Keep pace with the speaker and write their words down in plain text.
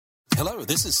Hello,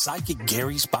 this is Psychic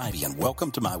Gary Spivey, and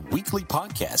welcome to my weekly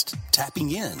podcast,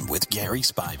 Tapping In with Gary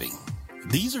Spivey.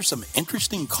 These are some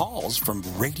interesting calls from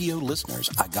radio listeners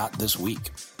I got this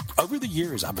week. Over the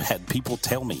years, I've had people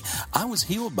tell me, I was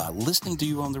healed by listening to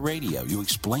you on the radio. You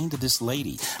explained to this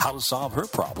lady how to solve her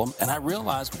problem, and I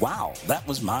realized, wow, that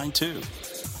was mine too.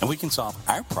 And we can solve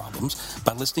our problems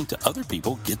by listening to other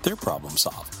people get their problem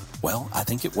solved. Well, I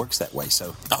think it works that way,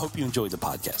 so I hope you enjoyed the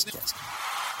podcast.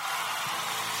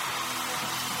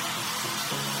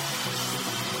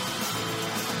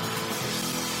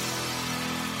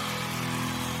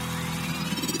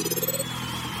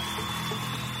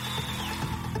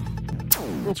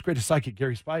 World's greatest psychic,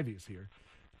 Gary Spivey, is here.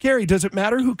 Gary, does it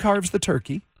matter who carves the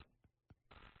turkey?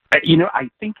 I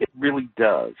think it really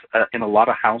does. In a lot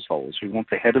of households, we want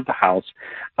the head of the house,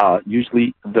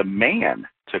 usually the man,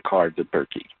 to carve the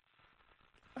turkey.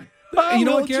 You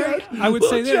know what, Gary? I would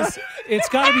say this. It's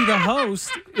got to be the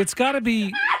host. It's got to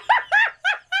be...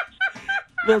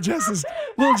 Little Jess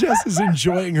is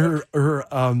enjoying her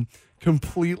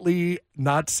completely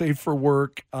not safe for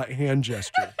work hand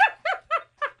gesture.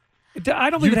 I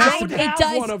don't think it has to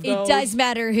be. It does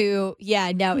matter who.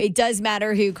 Yeah, no, it does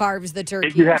matter who carves the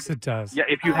turkey. Yes, it does. Yeah,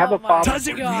 if you have a father. Does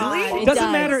it really? It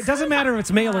doesn't matter. It doesn't matter if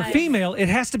it's male or female. It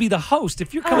has to be the host.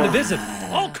 If you're coming to visit,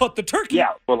 I'll cut the turkey.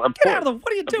 Yeah, well, of Get course. out of the.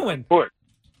 What are you doing? Of course.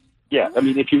 Yeah, I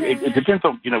mean, it depends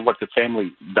on what the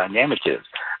family dynamic is.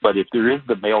 But if there is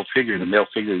the male figure is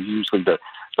usually the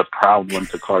proud one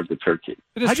to carve the turkey.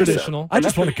 It is traditional. I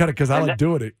just want to cut it because I like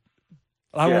doing it.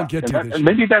 I won't get to this.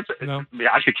 Maybe that's. No.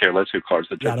 I could care less who carves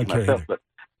the turkey I don't care myself,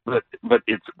 either. but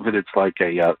it's like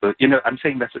a I'm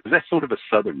saying that's sort of a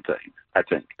Southern thing. I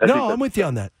think. I'm with you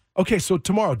on that. Okay, so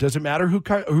tomorrow, does it matter who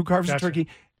carves the turkey?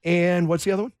 And what's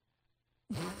the other one?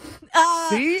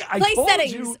 See, I place told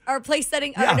settings. you. Our place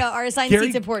setting. Yeah. Our assigned Gary,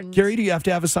 seats important. Gary, do you have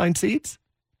to have assigned seats?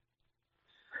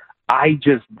 I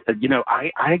just,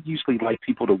 I usually like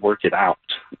people to work it out,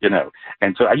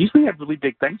 and so I usually have really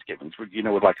big Thanksgivings, with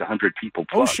like 100 people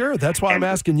plus. Oh, sure. That's why I'm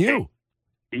asking you.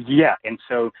 Yeah,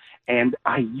 and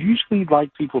I usually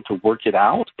like people to work it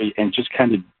out and just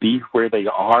kind of be where they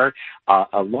are.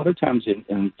 A lot of times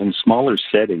in smaller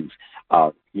settings,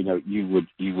 you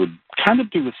would kind of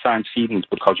do assigned seatings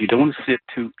because you don't want to sit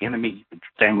two enemy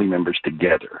family members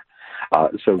together.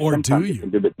 Or do you?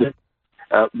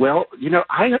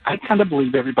 I kind of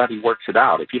believe everybody works it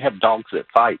out. If you have dogs that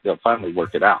fight, they'll finally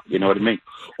work it out. You know what I mean?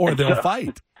 Or they'll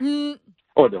fight.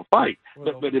 Or they'll fight,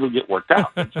 but it'll get worked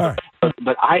out. All right.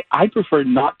 But I prefer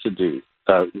not to do,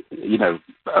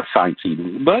 assigned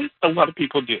seating. But a lot of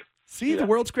people do. See, the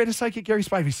world's greatest psychic, Gary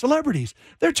Spivey. Celebrities,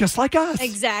 they're just like us.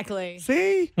 Exactly.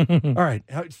 See? All right.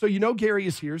 So Gary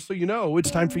is here. So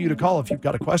it's time for you to call if you've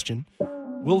got a question.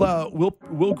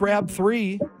 We'll grab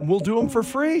 3 and we'll do them for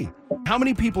free. How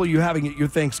many people are you having at your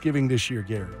Thanksgiving this year,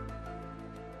 Gary?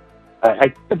 I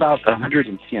think about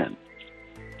 110.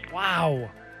 Wow.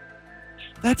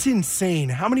 That's insane.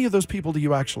 How many of those people do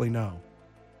you actually know?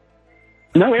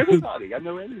 No, everybody. I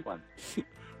know everyone.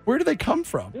 Where do they come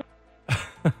from?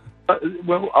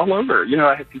 All over.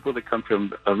 I have people that come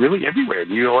from really everywhere.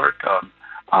 New York,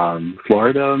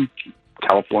 Florida,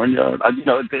 California,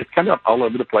 it's kind of all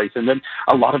over the place. And then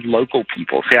a lot of local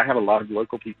people. See, I have a lot of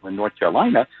local people in North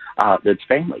Carolina that's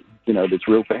family, that's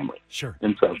real family. Sure.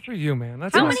 And so, Good for you, man.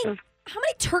 That's How awesome.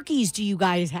 many turkeys do you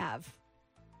guys have?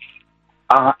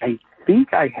 I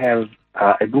think I have,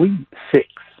 I believe 6.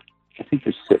 I think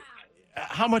there's 6.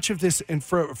 How much of this, and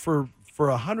for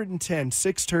 110,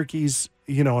 6 turkeys,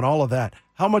 and all of that,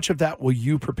 how much of that will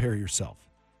you prepare yourself?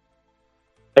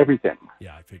 Everything.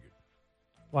 Yeah, I figured.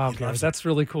 Wow, Gary, that's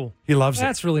really cool. He loves it.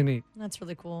 That's really neat. That's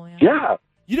really cool. Yeah.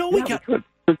 We got.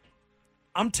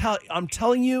 I'm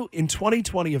telling you, in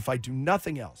 2020, if I do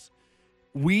nothing else,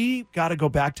 we got to go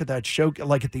back to that show,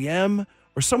 like at the M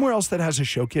or somewhere else that has a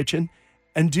show kitchen,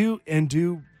 and do.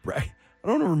 I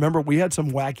don't remember. We had some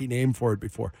wacky name for it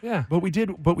before. Yeah. But we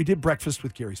did breakfast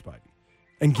with Gary Spivey,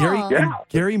 and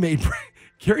Gary made.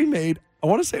 I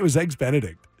want to say it was eggs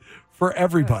Benedict for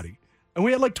everybody, and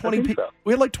we had like 20 people.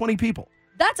 We had like 20 people.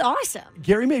 That's awesome.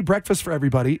 Gary made breakfast for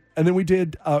everybody, and then we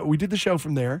did the show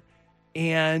from there,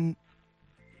 and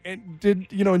did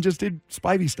just did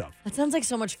Spivey stuff. That sounds like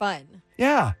so much fun.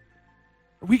 Yeah,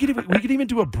 we could even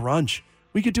do a brunch.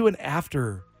 We could do an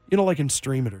after, like and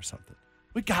stream it or something.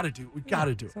 We got to do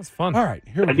it. Sounds fun. All right,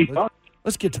 here we go.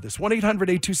 Let's get to this.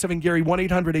 1-800-827-GARY,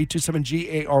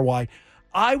 1-800-827-GARY.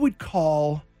 I would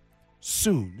call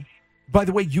soon. By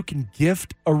the way, you can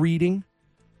gift a reading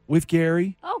with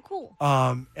Gary. Oh, cool.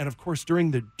 And of course,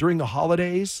 during the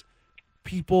holidays,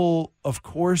 people, of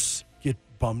course, get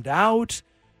bummed out.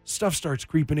 stuff starts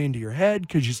creeping into your head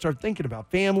because you start thinking about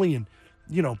family and,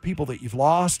 people that you've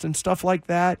lost and stuff like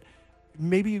that.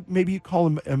 Maybe you call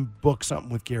him and book something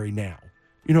with Gary now.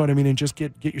 You know what I mean? And just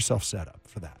get yourself set up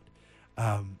for that.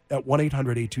 At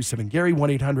 1-800-827-GARY,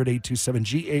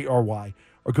 1-800-827-GARY,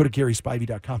 or go to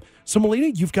GarySpivey.com. So, Melina,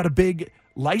 you've got a big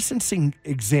licensing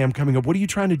exam coming up. What are you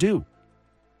trying to do?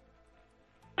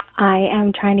 I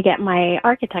am trying to get my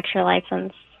architecture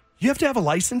license. You have to have a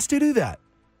license to do that?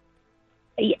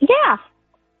 Yeah. You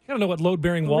gotta know what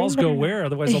load-bearing walls go where,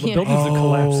 otherwise all the buildings will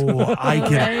collapse. Oh, I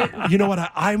get it. You know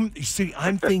what? I'm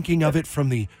thinking of it from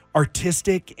the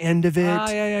artistic end of it.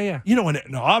 Yeah.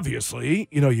 And obviously,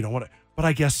 you don't want to, but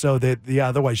I guess so that,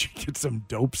 otherwise you get some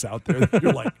dopes out there that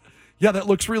you're like, yeah, that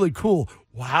looks really cool.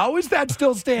 How is that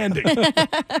still standing?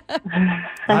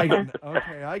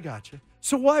 I got you.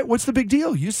 So what's the big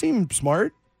deal? You seem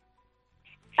smart.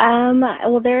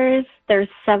 Well, there's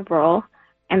several,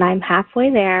 and I'm halfway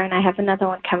there, and I have another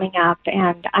one coming up,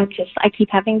 and I keep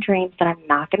having dreams that I'm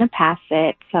not going to pass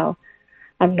it, so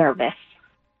I'm nervous.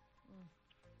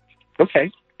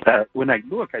 Okay. When I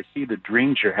look, I see the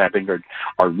dreams you're having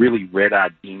are really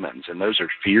red-eyed demons, and those are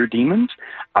fear demons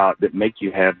that make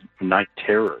you have night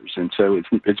terrors. And so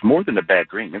it's more than a bad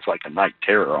dream. It's like a night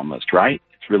terror almost, right?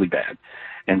 It's really bad.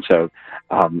 And so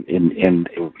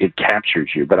it captures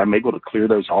you. But I'm able to clear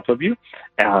those off of you,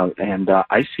 and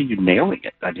I see you nailing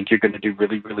it. I think you're going to do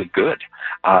really, really good.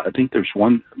 I think there's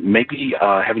one maybe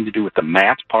having to do with the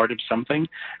math part of something.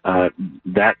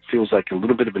 That feels like a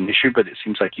little bit of an issue, but it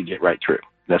seems like you get right through.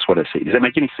 That's what I see. Does that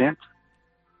make any sense?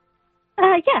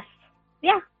 Yes.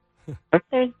 Yeah.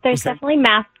 There's definitely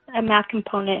a math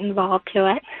component involved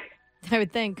to it. I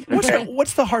would think.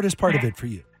 What's the hardest part of it for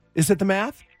you? Is it the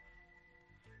math?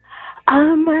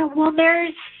 Well,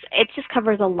 it just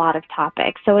covers a lot of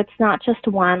topics. So it's not just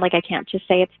one, like I can't just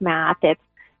say it's math. It's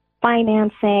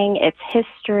financing, it's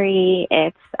history,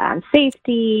 it's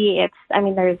safety.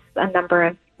 There's a number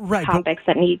of topics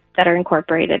that are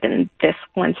incorporated in this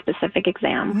one specific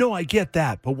exam. No, I get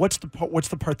that. But what's the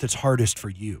part that's hardest for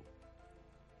you?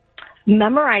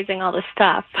 Memorizing all this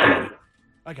stuff.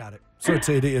 I got it. So it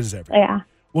is everything. Yeah.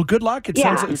 Well, good luck. It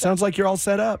sounds like you're all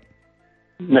set up.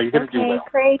 No, you're going to do well.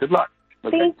 Great. Good luck.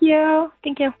 Okay. Thank you.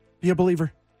 Be a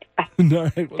believer. Bye. All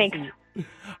right. Thanks.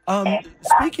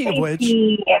 Speaking of which,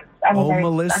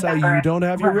 Melissa, you don't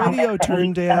have your radio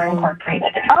turned down.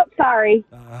 Oh, sorry.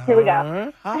 Here we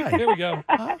go. Hi. Here we go.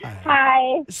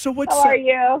 Hi. So how are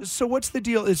you? So what's the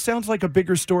deal? It sounds like a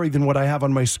bigger story than what I have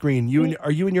on my screen.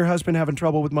 Are you and your husband having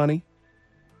trouble with money?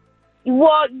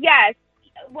 Well, yes.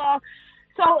 Well,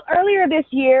 so earlier this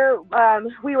year,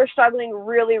 we were struggling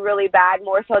really, really bad,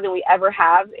 more so than we ever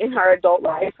have in our adult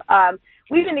life.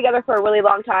 We've been together for a really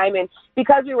long time, and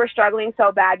because we were struggling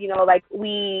so bad,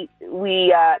 the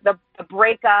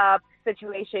breakup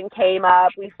situation came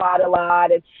up. We fought a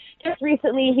lot, and just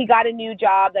recently he got a new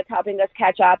job that's helping us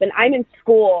catch up. And I'm in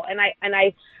school, and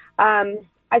I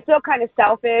feel kind of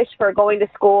selfish for going to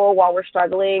school while we're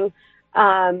struggling,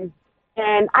 and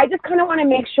I just kind of want to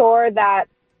make sure that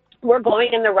we're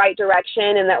going in the right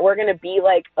direction and that we're going to be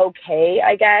okay,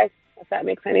 I guess, if that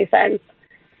makes any sense.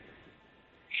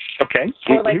 Okay.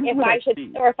 Or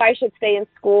if I should stay in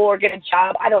school or get a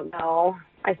job. I don't know.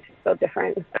 I feel so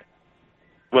different.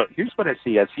 Well, here's what I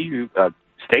see. I see you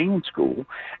staying in school,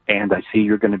 and I see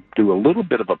you're going to do a little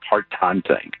bit of a part-time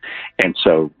thing. And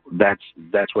so that's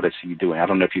what I see you doing. I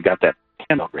don't know if you got that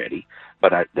plan already,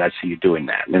 but I see you doing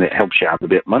that, and it helps you out a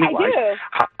bit money-wise.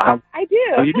 I do.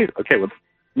 Oh, you do? Okay, well,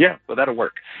 yeah, well, that'll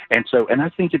work. And I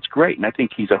think it's great, and I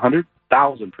think he's 100,000%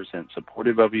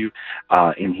 supportive of you,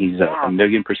 and he's a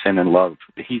million% in love.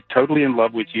 He's totally in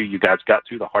love with you. You guys got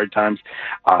through the hard times,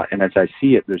 and as I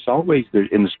see it, there's always,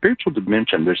 in the spiritual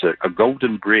dimension, there's a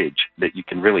golden bridge that you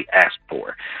can really ask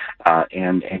for,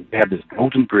 and you have this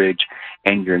golden bridge,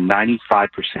 and you're 95%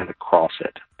 across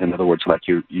it. In other words, like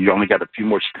you only got a few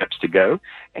more steps to go,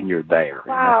 and you're there.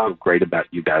 Wow. And I feel great about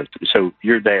you guys. So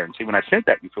you're there. And see, when I said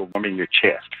that, you feel warm in your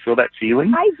chest. Feel that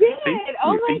feeling? I did.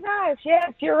 Oh, my gosh.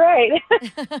 Yes, you're right.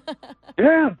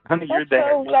 Yeah, honey, you're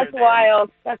there. That's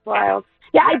wild. That's wild.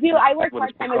 Yeah, I do. I work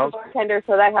part-time as a bartender,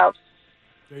 so that helps.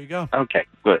 There you go. Okay,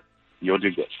 good. You'll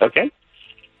do good. Okay?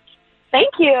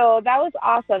 Thank you. That was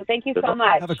awesome. Thank you so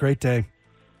much. Have a great day.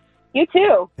 You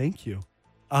too. Thank you.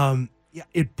 Yeah,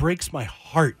 it breaks my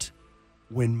heart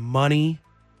when money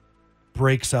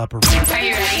breaks up. Are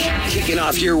you ready? Kicking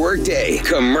off your workday,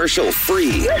 commercial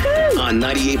free on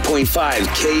 98.5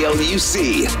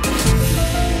 KLUC.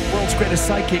 World's greatest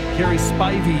psychic, Gary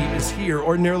Spivey, is here.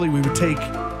 Ordinarily, we would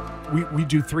we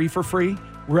do 3 for free.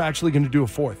 We're actually going to do a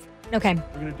 4th. Okay.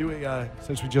 We're going to do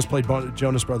since we just played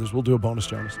Jonas Brothers, we'll do a bonus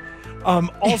Jonas.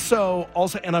 Also,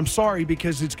 and I'm sorry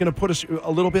because it's going to put us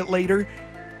a little bit later,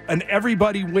 and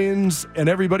everybody wins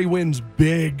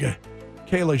big.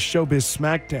 Kayla's Showbiz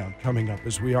Smackdown coming up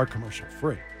as we are commercial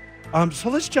free. So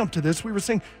let's jump to this. We were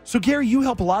saying, so Gary, you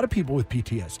help a lot of people with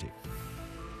PTSD.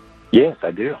 Yes,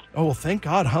 I do. Oh, well, thank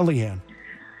God, huh, Leanne?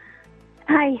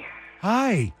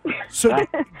 Hi. So,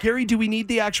 Gary, do we need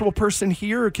the actual person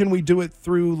here, or can we do it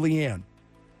through Leanne?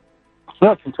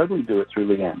 No, I can totally do it through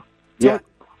Leanne.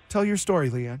 Tell your story,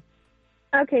 Leanne.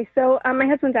 Okay, so my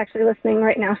husband's actually listening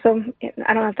right now, so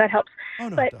I don't know if that helps. Oh,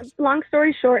 no, but it does. long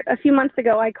story short, a few months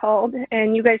ago I called,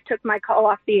 and you guys took my call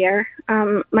off the air.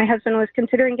 My husband was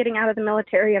considering getting out of the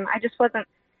military, and I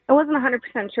wasn't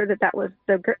 100% sure that was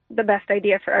the best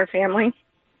idea for our family.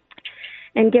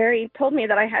 And Gary told me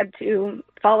that I had to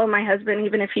follow my husband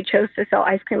even if he chose to sell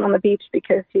ice cream on the beach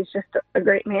because he's just a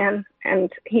great man, and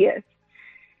he is.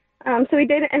 So he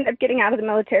did end up getting out of the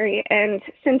military, and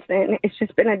since then, it's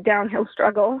just been a downhill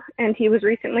struggle. And he was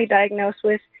recently diagnosed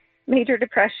with major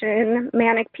depression,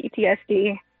 manic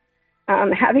PTSD,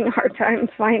 having a hard time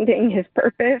finding his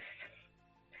purpose.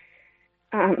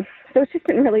 So it's just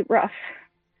been really rough.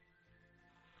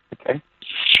 Okay.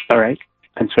 All right.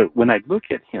 And so when I look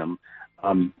at him,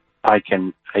 I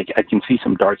can see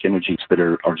some dark energies that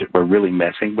are really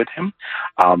messing with him.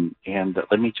 And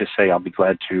let me just say, I'll be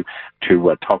glad to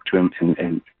talk to him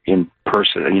in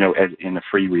person, in a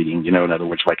free reading, in other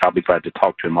words, like I'll be glad to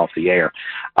talk to him off the air,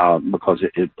 because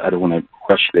I don't want to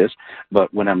rush this.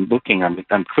 But when I'm looking,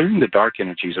 I'm clearing the dark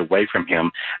energies away from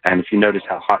him. And if you notice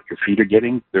how hot your feet are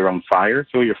getting, they're on fire.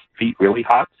 Feel your feet really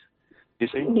hot, you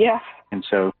see? Yeah. And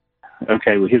so,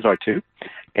 okay, well, his are too.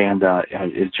 And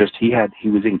it's just he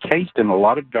was encased in a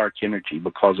lot of dark energy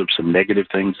because of some negative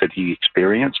things that he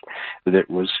experienced that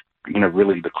was,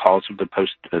 really the cause of the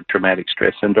post-traumatic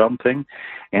stress syndrome thing.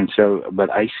 And so, but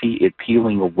I see it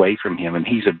peeling away from him, and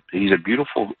he's a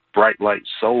beautiful, bright light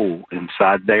soul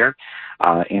inside there,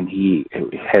 and he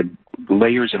had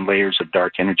layers and layers of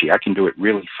dark energy. I can do it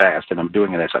really fast, and I'm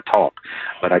doing it as I talk,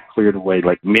 but I cleared away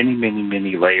like many, many,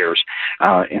 many layers,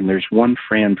 and there's one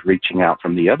friend reaching out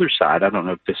from the other side. I don't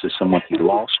know if this is someone he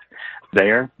lost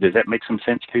there. Does that make some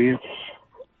sense to you?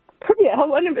 Yeah,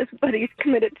 one of his buddies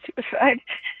committed suicide.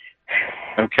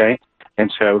 Okay.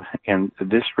 And so, and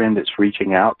this friend that's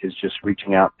reaching out is just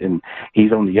reaching out, and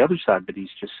he's on the other side, but he's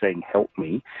just saying, help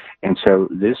me. And so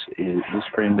this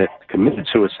friend that committed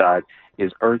suicide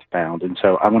is earthbound. And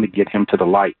so I want to get him to the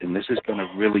light, and this is going to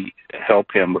really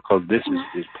help him because this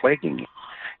is plaguing you.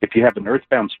 If you have an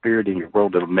earthbound spirit in your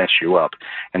world, it'll mess you up.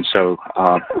 And so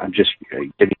I'm just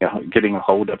getting a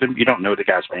hold of him. You don't know the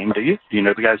guy's name, do you? Do you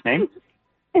know the guy's name?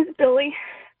 It's Billy.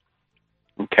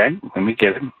 Okay, let me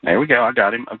get him. There we go. I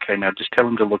got him. Okay, now just tell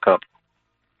him to look up.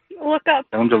 Look up.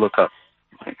 Tell him to look up.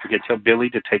 Tell Billy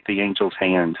to take the angel's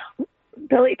hand.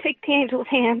 Billy, take the angel's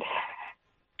hand.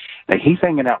 Now, he's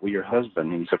hanging out with your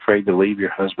husband. He's afraid to leave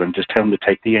your husband. Just tell him to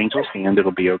take the angel's hand.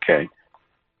 It'll be okay.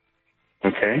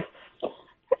 Okay?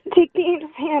 Take the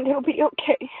angel's hand. It'll be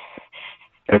okay.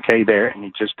 Okay, there. And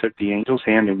he just took the angel's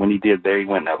hand, and when he did there, he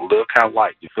went, now look how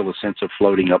light. You feel a sense of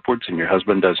floating upwards, and your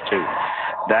husband does too.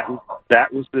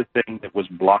 That was the thing that was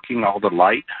blocking all the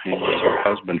light. It was your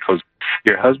husband, because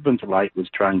your husband's light was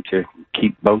trying to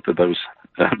keep both of those,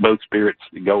 both spirits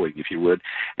going, if you would.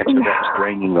 And so that was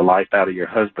draining the life out of your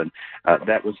husband.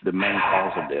 That was the main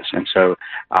cause of this. And so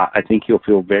I think he'll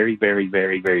feel very, very,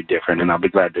 very, very different. And I'll be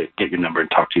glad to get your number and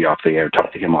talk to you off the air,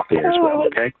 talk to him off the air as well,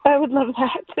 okay? I would love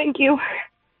that. Thank you.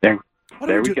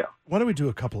 There we go. Why don't we do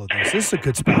a couple of these? This is a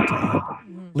good spot to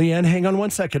end. Leanne, hang on 1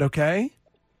 second, okay?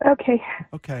 Okay.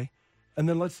 Okay. And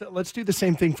then let's do the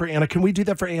same thing for Anna. Can we do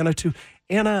that for Anna too?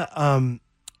 Anna,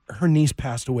 her niece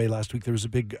passed away last week. There was a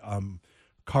big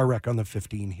car wreck on the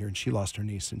 15 here, and she lost her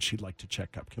niece, and she'd like to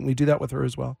check up. Can we do that with her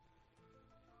as well?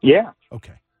 Yeah.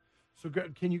 Okay. So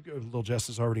can you go? Little Jess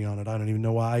is already on it. I don't even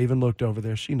know why I even looked over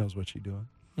there. She knows what she's doing.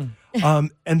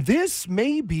 And this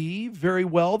may be very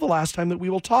well the last time that we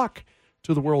will talk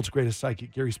to the world's greatest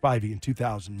psychic, Gary Spivey, in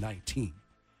 2019.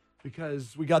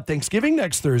 Because we got Thanksgiving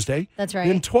next Thursday. That's right.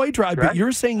 In Toy Drive. Right. But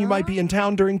you're saying you might be in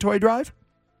town during Toy Drive?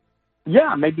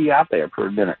 Yeah, maybe out there for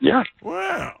a minute. Yeah.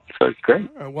 Wow. So it's great.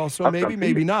 All right, well, so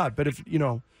maybe not. But if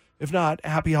not,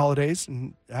 happy holidays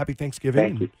and happy Thanksgiving.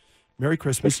 Thank you. And Merry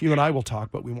Christmas. You and I will talk,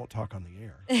 but we won't talk on the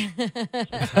air.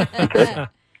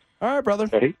 All right, brother.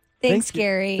 Ready? Thanks,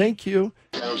 Gary. Thank you.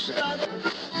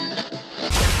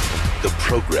 The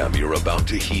program you're about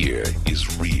to hear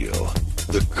is real.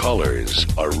 The callers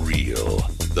are real.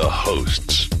 The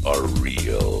hosts are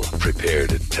real. Prepare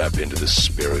to tap into the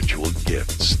spiritual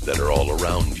gifts that are all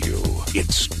around you.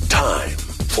 It's time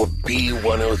for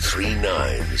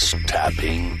B1039's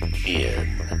Tapping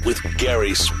In with Gary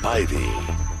Spivey.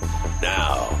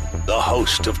 Now, the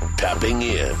host of Tapping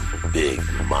In, Big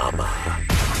Mama.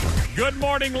 Good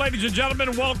morning, ladies and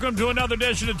gentlemen. Welcome to another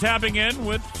edition of Tapping In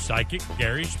with Psychic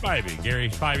Gary Spivey. Gary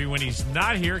Spivey, when he's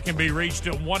not here, can be reached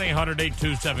at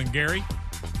 1-800-827-GARY.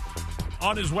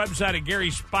 On his website at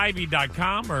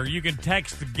GarySpivey.com, or you can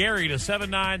text Gary to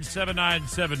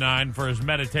 797979 for his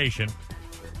meditation.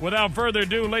 Without further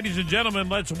ado, ladies and gentlemen,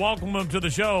 let's welcome him to the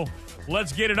show.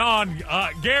 Let's get it on.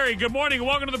 Gary, good morning.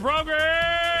 Welcome to the program.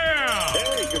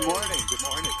 Hey, good morning. Good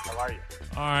morning. How are you?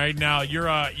 All right, now you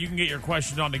can get your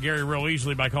questions on to Gary real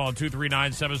easily by calling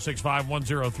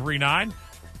 239-765-1039.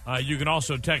 You can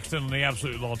also text in on the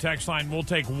Absolute Law text line. We'll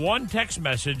take one text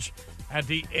message at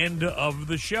the end of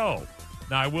the show.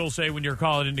 Now, I will say when you're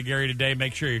calling into Gary today,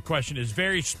 make sure your question is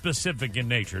very specific in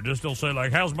nature. Just don't say,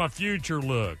 like, how's my future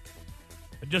look?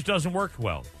 It just doesn't work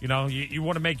well. You know, you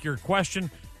want to make your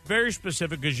question very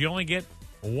specific because you only get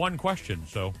one question,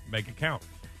 so make it count.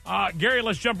 Gary,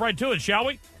 let's jump right to it, shall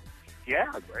we? Yeah,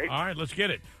 great. All right, let's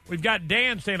get it. We've got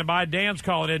Dan standing by. Dan's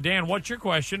calling in. Dan, what's your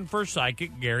question for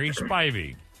Psychic Gary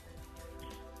Spivey?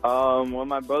 Well,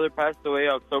 my brother passed away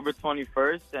October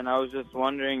 21st, and I was just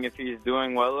wondering if he's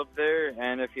doing well up there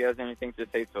and if he has anything to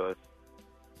say to us.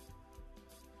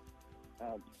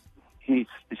 He's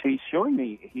showing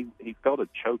me he felt a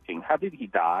choking. How did he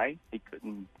die? He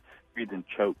couldn't breathe and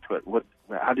choked.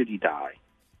 How did he die?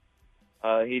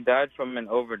 He died from an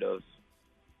overdose.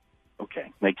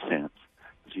 Okay, makes sense.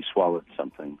 He swallowed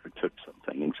something or took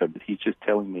something, and so but he's just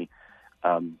telling me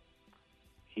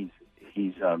he's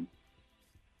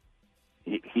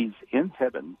in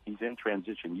heaven. He's in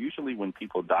transition. Usually, when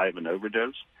people die of an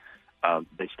overdose,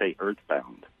 they stay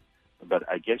earthbound. But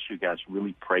I guess you guys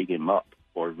really prayed him up,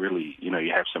 or really, you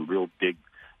have some real big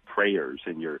prayers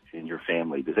in your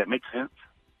family. Does that make sense?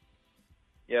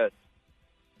 Yes.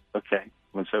 Okay.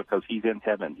 Well, so because he's in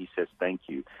heaven, he says thank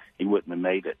you. He wouldn't have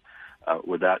made it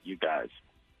without you guys.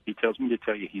 He tells me to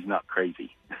tell you he's not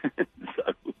crazy.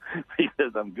 So he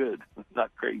says I'm good. I'm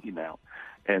not crazy now,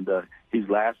 and he's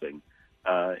laughing.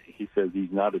 He says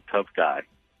he's not a tough guy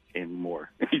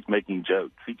anymore. He's making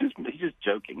jokes. He's just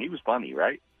joking. He was funny,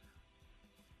 right?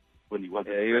 When he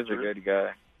wasn't. Yeah, he was a good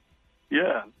guy.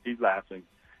 Yeah, he's laughing.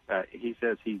 He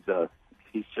says he's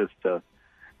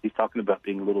talking about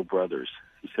being little brothers.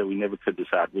 He said we never could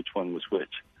decide which one was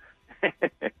which.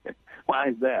 Why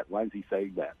is that? Why is he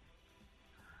saying that?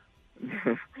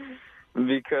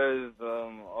 Because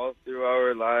all through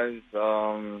our lives,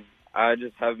 I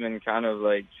just have been kind of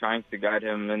like trying to guide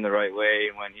him in the right way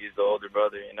when he's the older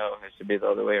brother. It should be the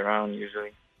other way around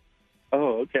usually.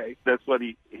 Oh, okay. That's what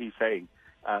he's saying.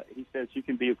 He says you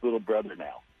can be his little brother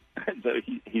now. So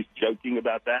he's joking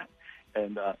about that.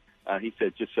 And he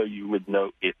said just so you would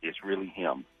know it's really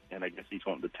him. And I guess he's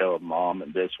wanting to tell mom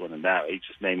and this one and that. He's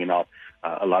just naming off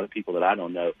a lot of people that I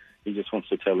don't know. He just wants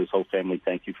to tell his whole family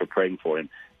thank you for praying for him,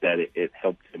 that it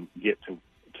helped him get to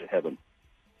heaven.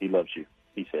 He loves you,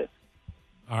 he says.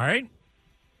 All right.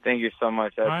 Thank you so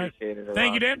much. I appreciate it a lot.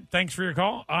 Thank you, Dan. Thanks for your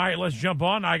call. All right, let's jump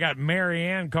on. I got Mary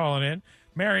Ann calling in.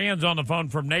 Mary Ann's on the phone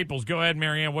from Naples. Go ahead,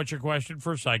 Mary Ann. What's your question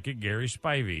for Psychic Gary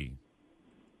Spivey?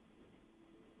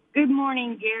 Good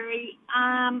morning, Gary.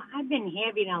 I've been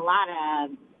having a lot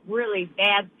of really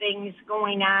bad things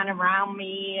going on around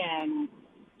me, and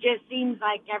just seems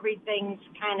like everything's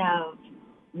kind of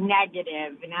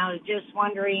negative. And I was just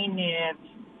wondering if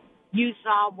you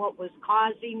saw what was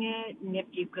causing it and if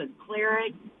you could clear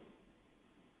it.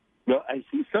 Well, I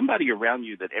see somebody around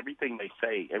you that everything they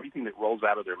say, everything that rolls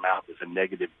out of their mouth is a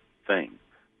negative thing.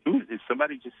 Is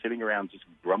somebody just sitting around just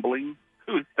grumbling?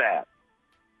 Who is that?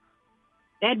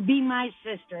 That'd be my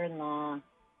sister-in-law.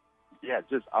 Yeah,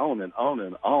 just on and on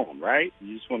and on, right?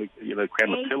 You just want to,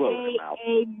 cram a pillow in your mouth.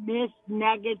 Miss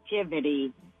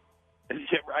Negativity.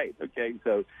 Yeah, right. Okay,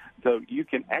 so you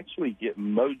can actually get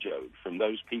mojoed from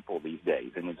those people these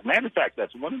days. And as a matter of fact,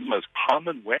 that's one of the most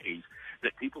common ways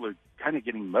that people are kind of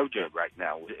getting mojoed right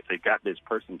now. If they've got this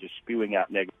person just spewing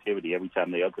out negativity every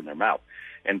time they open their mouth.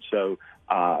 And so,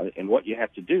 and what you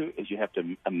have to do is you have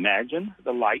to imagine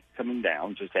the light coming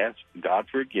down. Just ask God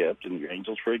for a gift and your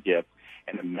angels for a gift.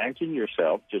 And imagine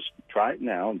yourself, just try it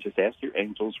now, and just ask your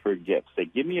angels for a gift. Say,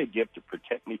 give me a gift to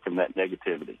protect me from that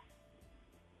negativity.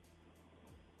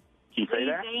 Can you say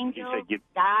that? Angels,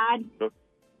 God,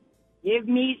 give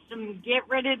me get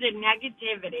rid of the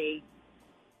negativity.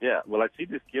 Yeah, well, I see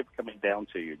this gift coming down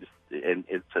to you. Just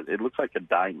it looks like a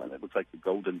diamond. It looks like a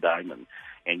golden diamond,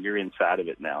 and you're inside of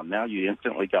it now. Now you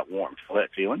instantly got warm. Feel that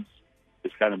feeling?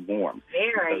 It's kind of warm.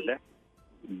 Very. So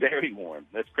very warm.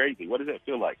 That's crazy. What does that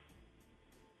feel like?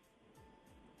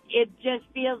 It just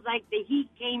feels like the heat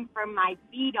came from my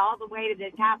feet all the way to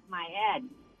the top of my head.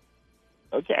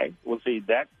 Okay. Well, see,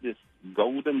 that's this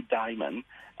golden diamond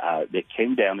that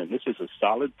came down, and this is a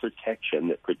solid protection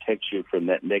that protects you from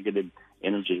that negative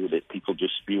energy that people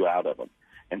just spew out of them.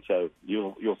 And so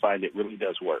you'll find it really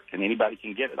does work. And anybody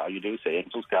can get it. All you do is say,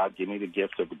 angels, God, give me the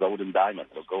gift of the golden diamond.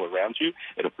 It'll go around you.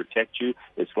 It'll protect you.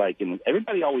 It's like, and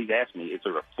everybody always asks me, is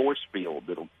there a force field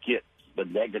that'll get the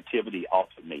negativity off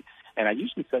of me? And I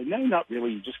usually say, no, not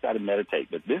really. You just got to meditate.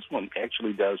 But this one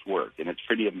actually does work, and it's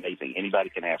pretty amazing. Anybody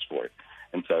can ask for it.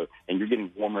 And so, and you're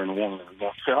getting warmer and warmer and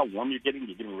warmer. So how warm you're getting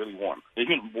really warm. You're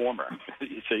getting warmer.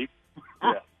 You see?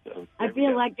 Yeah. So, I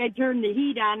feel like I turned the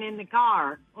heat on in the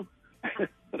car.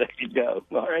 There you go.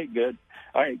 All right, good.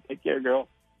 All right, take care, girl.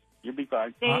 You'll be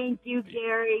fine. Thank you,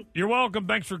 Gary. You're welcome.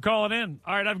 Thanks for calling in.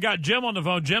 All right, I've got Jim on the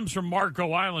phone. Jim's from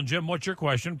Marco Island. Jim, what's your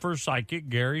question for psychic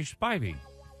Gary Spivey?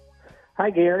 Hi,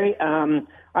 Gary.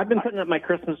 I've been putting up my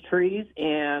Christmas trees,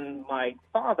 and my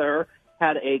father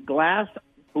had a glass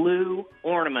blue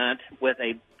ornament with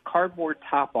a cardboard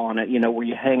top on it, where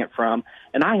you hang it from,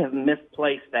 and I have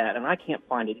misplaced that, and I can't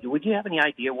find it. Would you have any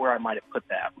idea where I might have put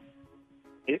that?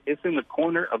 It's in the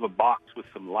corner of a box with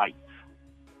some lights.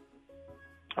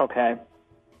 Okay.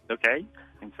 Okay?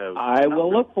 And so I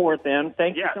will look for it then.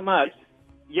 Thank you so much.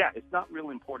 It's not real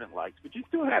important lights, but you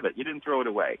still have it. You didn't throw it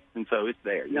away, and so it's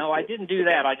there. No, I didn't do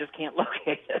that. I just can't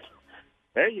locate it.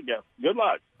 There you go. Good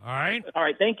luck. All right. All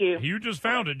right, thank you. You just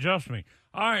found it, just me.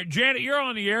 All right, Janet, you're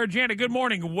on the air. Janet, good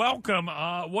morning. Welcome.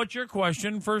 What's your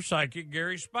question for psychic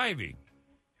Gary Spivey?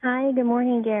 Hi, good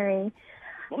morning, Gary.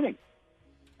 Morning.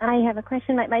 I have a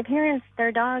question. My parents,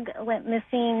 their dog went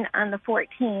missing on the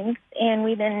 14th, and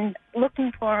we've been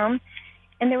looking for him.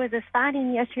 And there was a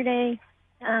spotting yesterday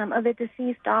of a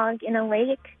deceased dog in a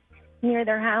lake near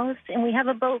their house, and we have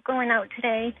a boat going out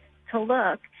today to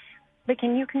look. But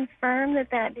can you confirm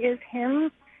that that is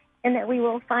him and that we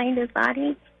will find his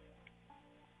body?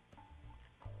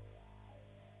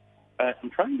 I'm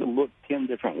trying to look 10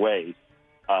 different ways.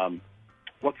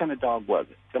 What kind of dog was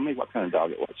it? Tell me what kind of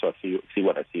dog it was so I see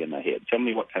what I see in my head. Tell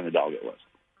me what kind of dog it was.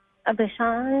 A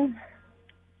Bichon.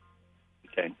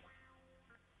 Okay.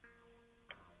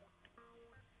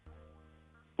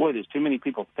 Boy, there's too many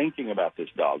people thinking about this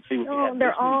dog. See,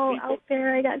 They're all out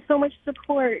there. I got so much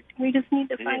support. We just need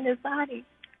to find his body.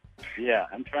 Yeah,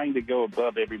 I'm trying to go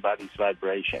above everybody's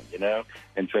vibration,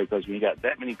 And so because when you got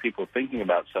that many people thinking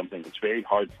about something, it's very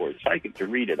hard for a psychic to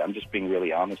read it. I'm just being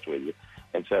really honest with you.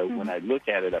 And so when I look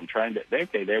at it, I'm trying to,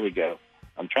 okay, there we go.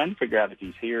 I'm trying to figure out if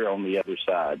he's here on the other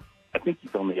side. I think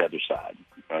he's on the other side.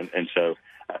 And so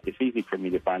it's easy for me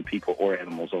to find people or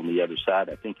animals on the other side.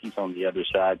 I think he's on the other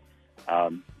side.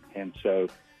 And so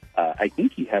I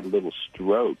think he had a little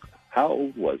stroke. How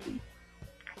old was he?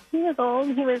 He was old.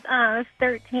 He was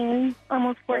 13,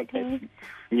 almost 14.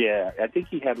 Yeah, I think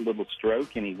he had a little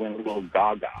stroke, and he went a little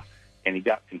gaga, and he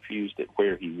got confused at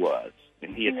where he was.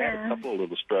 And he had had a couple of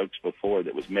little strokes before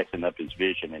that was messing up his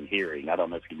vision and hearing. I don't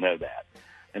know if you know that.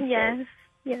 And yes.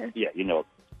 Yeah, you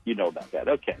know about that.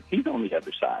 Okay, he's on the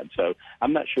other side. So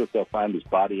I'm not sure if they'll find his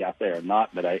body out there or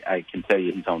not, but I can tell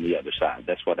you he's on the other side.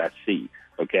 That's what I see.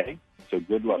 Okay, so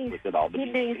good luck with it all. But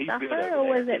did he suffer, or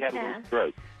was it he had a little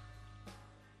stroke.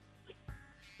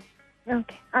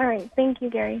 Okay. All right. Thank you,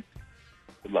 Gary.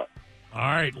 Good luck. All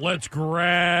right, let's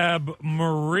grab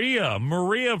Maria.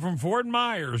 Maria from Fort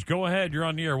Myers. Go ahead. You're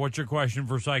on the air. What's your question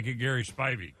for psychic Gary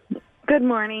Spivey? Good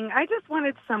morning. I just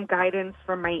wanted some guidance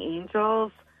from my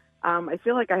angels. I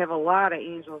feel like I have a lot of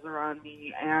angels around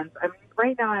me, and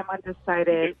right now I'm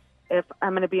undecided if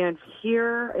I'm going to be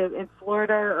here in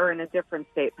Florida or in a different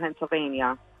state,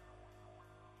 Pennsylvania.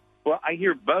 Well, I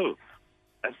hear both.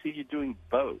 I see you doing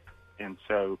both. And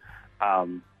so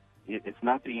it's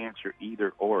not the answer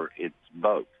either or, it's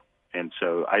both. And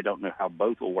so I don't know how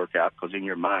both will work out because in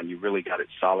your mind you really got it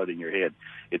solid in your head.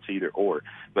 It's either or.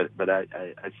 But I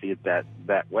see it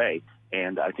that way.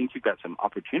 And I think you've got some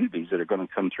opportunities that are going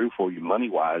to come through for you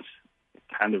money-wise,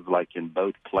 kind of like in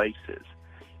both places.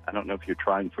 I don't know if you're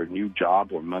trying for a new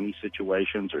job or money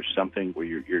situations or something where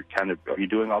you're kind of, are you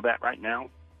doing all that right now?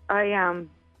 I am.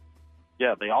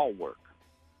 Yeah, they all work.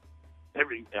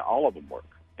 All of them work.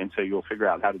 And so you'll figure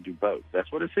out how to do both.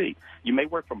 That's what I see. You may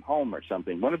work from home or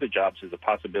something. One of the jobs is a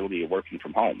possibility of working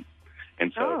from home.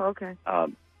 And so, okay.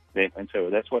 And so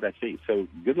that's what I see. So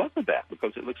good luck with that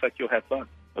because it looks like you'll have fun.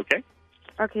 Okay?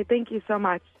 Okay, thank you so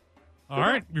much. All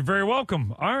right. You're very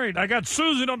welcome. All right. I got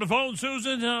Susan on the phone.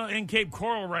 Susan in Cape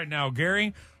Coral right now,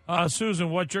 Gary. Susan,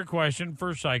 what's your question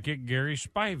for psychic Gary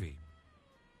Spivey?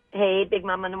 Hey, Big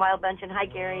Mama and the Wild Bunch, and hi,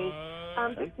 Gary.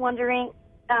 Just wondering,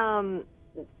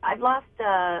 I've lost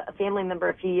a family member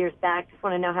a few years back. Just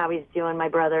want to know how he's doing, my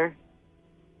brother.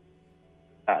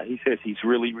 He says he's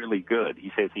really, really good.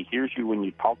 He says he hears you when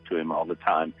you talk to him all the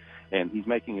time, and he's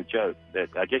making a joke that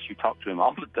I guess you talk to him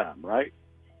all the time, right?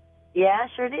 Yeah,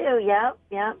 sure do. Yep.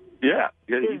 Yeah.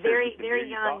 He was very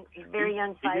young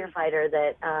firefighter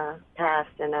that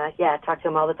passed, and talk to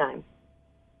him all the time.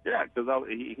 Yeah, because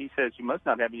he says you must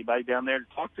not have anybody down there to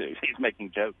talk to. He's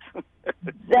making jokes.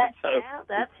 That's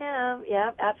him.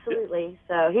 Yeah, absolutely.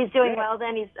 So he's doing well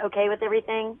then? He's okay with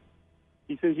everything?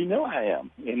 He says, you know I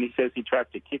am. And he says he tries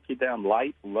to kick you down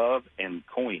light, love, and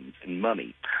coins and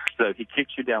money. So he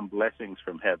kicks you down blessings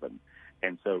from heaven.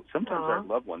 And so sometimes our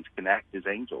loved ones can act as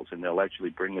angels, and they'll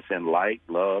actually bring us in light,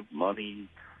 love, money,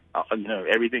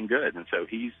 everything good. And so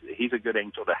he's a good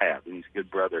angel to have, and he's a good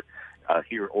brother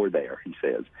here or there, he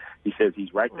says. He says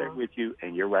he's right there with you,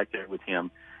 and you're right there with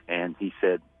him. And he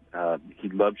said he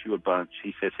loves you a bunch.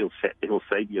 He says he'll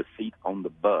save you a seat on the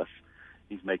bus.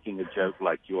 He's making a joke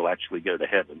like you'll actually go to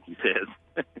heaven, he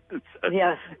says.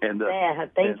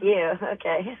 Thank you.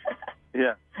 Okay.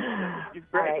 Yeah.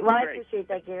 All right. Well, I appreciate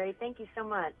that, Gary. Thank you so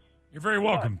much. You're very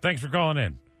welcome. Thanks for calling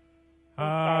in.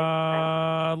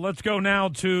 Let's go now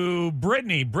to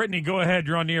Brittany. Brittany, go ahead.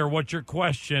 You're on the air. What's your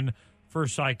question for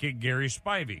psychic Gary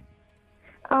Spivey?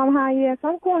 Hi, yes.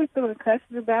 I'm going through a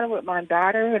custody battle with my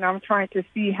daughter, and I'm trying to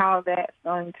see how that's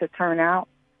going to turn out.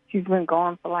 She's been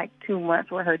gone for like 2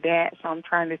 months with her dad, so I'm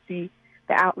trying to see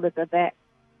the outlook of that.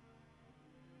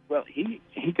 Well, he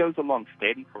goes along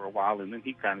steady for a while, and then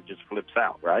he kind of just flips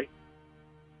out, right?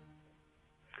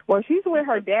 Well, she's with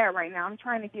her dad right now. I'm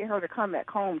trying to get her to come back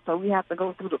home, so we have to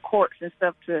go through the courts and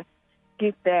stuff to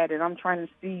get that, and I'm trying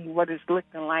to see what it's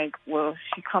looking like. Will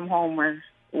she come home or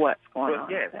what's going on?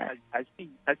 Yes, I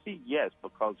see yes,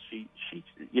 because she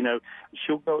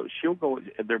she'll go.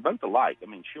 They're both alike. I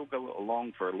mean, she'll go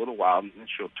along for a little while, and then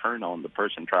she'll turn on the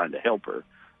person trying to help her.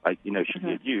 Like, she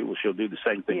did you. Well, she'll do the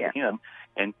same thing to him.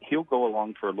 And he'll go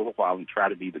along for a little while and try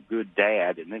to be the good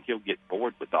dad, and then he'll get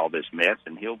bored with all this mess,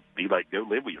 and he'll be like, go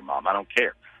live with your mom. I don't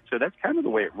care. So that's kind of the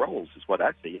way it rolls is what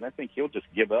I see. And I think he'll just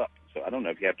give up. So I don't know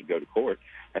if you have to go to court.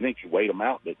 I think if you wait them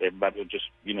out, that everybody will just,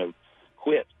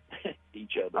 quit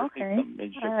each other. Okay.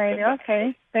 All right.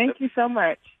 Okay. Thank you so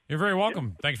much. You're very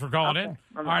welcome. Thanks for calling in.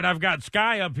 All right, I've got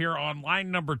Sky up here on line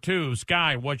number 2.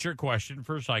 Sky, what's your question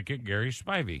for psychic Gary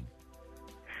Spivey?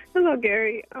 Hello,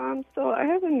 Gary. So I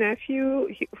have a nephew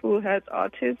who has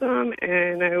autism,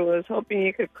 and I was hoping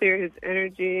you could clear his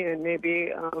energy and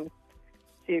maybe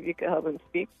see if you could help him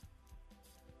speak.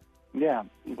 Yeah.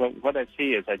 Well, what I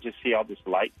see is I just see all this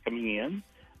light coming in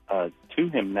to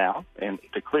him now, and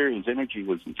to clear his energy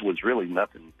was really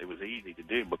nothing. It was easy to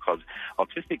do because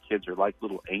autistic kids are like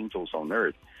little angels on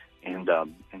earth, and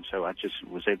so I just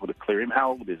was able to clear him. How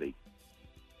old is he?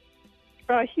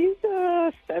 He's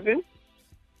 7.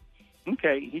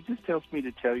 Okay, he just tells me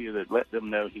to tell you that let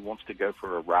them know he wants to go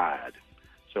for a ride.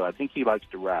 So I think he likes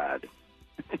to ride.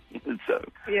 So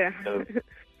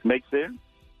make sense?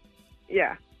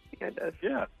 Yeah, it does.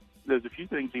 Yeah, there's a few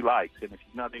things he likes, and if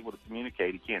he's not able to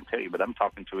communicate, he can't tell you. But I'm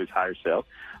talking to his higher self.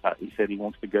 He said he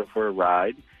wants to go for a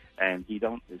ride, and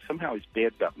somehow his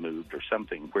bed got moved or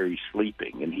something where he's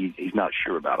sleeping, and he's not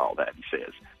sure about all that, he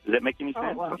says. Does that make any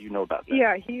sense? Wow. What do you know about that?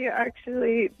 Yeah,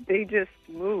 they just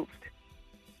moved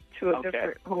to a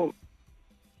different home.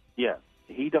 Yeah,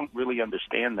 he don't really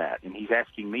understand that, and he's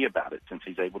asking me about it since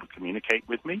he's able to communicate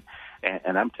with me,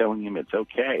 and I'm telling him it's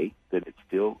okay, that it's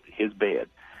still his bed,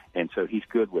 and so he's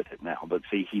good with it now. But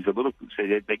see, he's a little,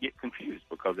 they get confused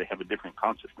because they have a different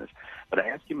consciousness. But I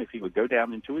asked him if he would go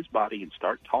down into his body and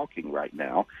start talking right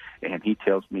now, and he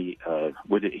tells me,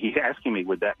 he's asking me,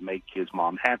 would that make his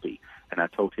mom happy? And I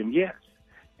told him yes,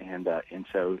 and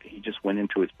so he just went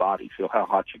into his body. Feel how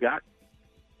hot you got?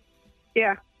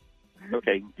 Yeah.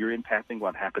 Okay, you're empathing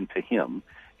what happened to him,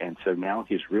 and so now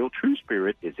his real true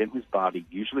spirit is in his body.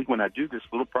 Usually when I do this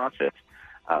little process,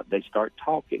 they start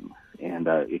talking, and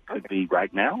it could be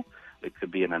right now, it could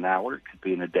be in an hour, it could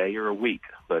be in a day or a week,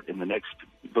 but in the next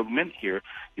little minute here,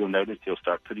 you'll notice he'll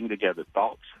start putting together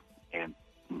thoughts and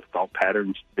thought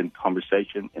patterns in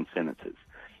conversation and sentences.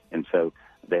 And so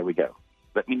there we go.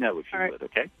 Let me know if you would,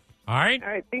 okay? All right. All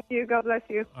right. Thank you. God bless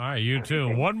you. All right. You too.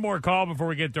 Okay. One more call before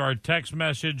we get to our text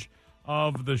message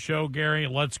of the show, Gary.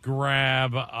 Let's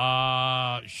grab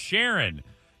Sharon.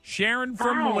 Sharon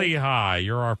from Lehigh.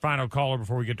 You're our final caller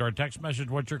before we get to our text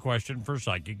message. What's your question for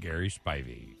psychic Gary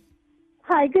Spivey?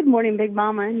 Hi, good morning, Big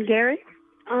Mama and Gary.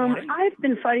 I've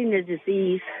been fighting a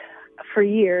disease for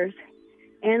years,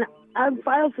 and I've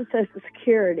filed for Social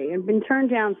Security and been turned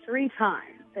down 3 times.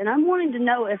 And I'm wanting to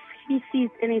know if he sees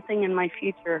anything in my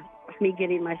future with me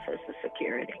getting my Social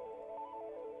Security.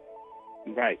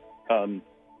 Right.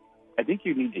 I think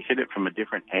you need to hit it from a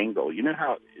different angle. You know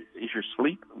how, is your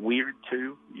sleep weird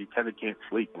too? You kind of can't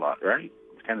sleep a lot, right?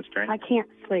 It's kind of strange. I can't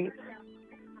sleep.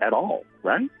 At all,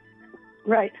 right?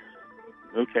 Right.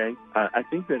 Okay. I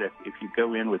think that if you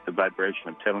go in with the vibration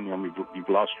of telling them you've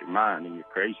lost your mind and you're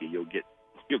crazy, you'll get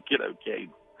okay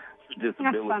for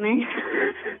disability. That's funny.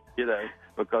 You know,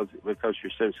 because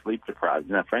you're so sleep deprived.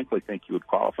 And I frankly think you would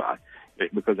qualify,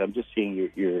 because I'm just seeing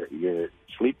your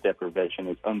sleep deprivation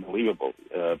is unbelievable.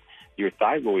 Your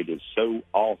thyroid is so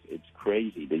off, it's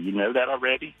crazy. Do you know that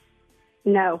already?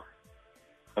 No.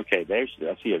 Okay, I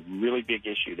see a really big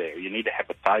issue there. You need to have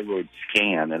a thyroid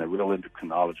scan and a real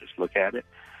endocrinologist look at it.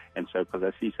 And so, because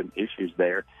I see some issues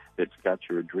there that's got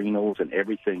your adrenals and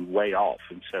everything way off.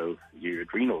 And so your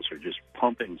adrenals are just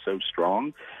pumping so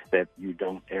strong that you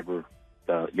don't ever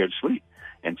go to sleep.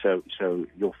 And so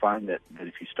you'll find that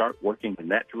if you start working in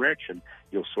that direction,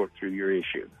 you'll sort through your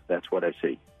issue. That's what I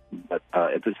see. But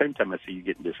at the same time, I see you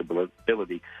getting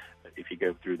disability if you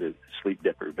go through the sleep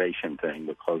deprivation thing,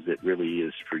 because it really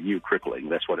is, for you, crippling.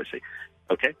 That's what I see.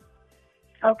 Okay?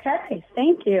 Okay,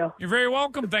 thank you. You're very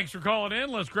welcome. Thanks for calling in.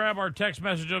 Let's grab our text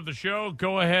message of the show.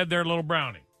 Go ahead there, little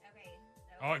brownie. Okay.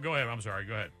 Oh, go ahead. I'm sorry.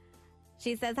 Go ahead.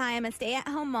 She says, hi, I'm a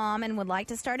stay-at-home mom and would like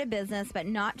to start a business, but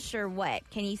not sure what.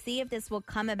 Can you see if this will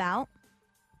come about?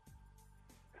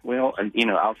 Well,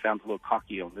 I'll sound a little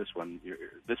cocky on this one.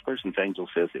 This person's angel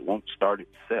says it won't start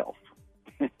itself.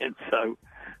 And so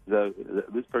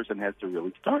this person has to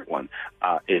really start one.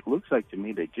 It looks like to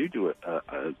me they do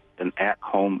an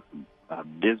at-home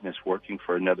business working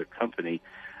for another company.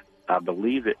 I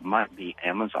believe it might be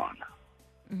Amazon.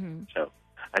 Mm-hmm. So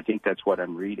I think that's what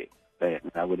I'm reading.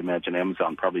 I would imagine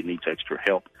Amazon probably needs extra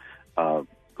help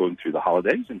going through the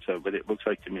holidays, and so. But it looks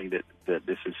like to me that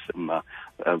this is some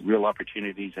real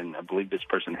opportunities, and I believe this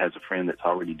person has a friend that's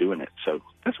already doing it. So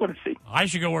that's what I see. I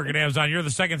should go work at Amazon. You're the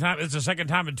second time. It's the second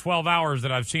time in 12 hours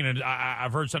that I've seen it.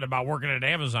 I've heard something about working at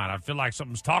Amazon. I feel like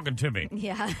something's talking to me.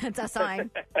 Yeah, it's a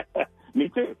sign. Me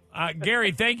too.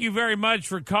 Gary, thank you very much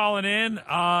for calling in.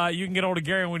 You can get hold of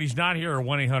Gary when he's not here, or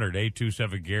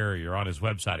 1-800-827-GARY, or on his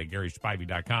website at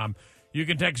GarySpivey.com. You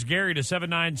can text Gary to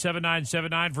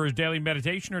 797979 for his daily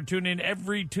meditation, or tune in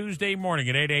every Tuesday morning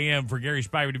at 8 a.m. for Gary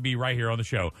Spivey to be right here on the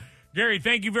show. Gary,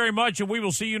 thank you very much, and we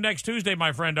will see you next Tuesday,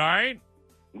 my friend, all right?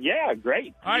 Yeah,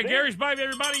 great. All right, Gary Spivey,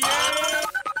 everybody. Yeah.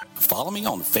 Follow me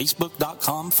on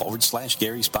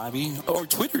Facebook.com/Gary Spivey or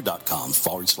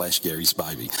Twitter.com/Gary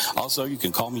Spivey. Also, you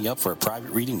can call me up for a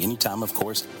private reading anytime, of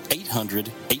course,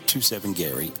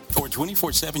 800-827-GARY. Or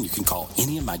 24/7, you can call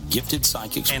any of my gifted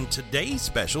psychics. And today's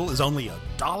special is only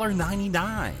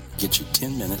 $1.99. Get you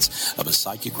 10 minutes of a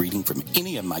psychic reading from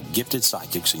any of my gifted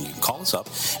psychics, and you can call us up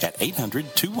at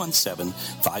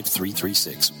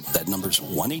 800-217-5336. That number's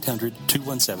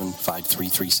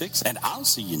 1-800-217-5336. And I'll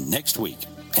see you next week.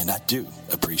 And I do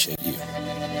appreciate you.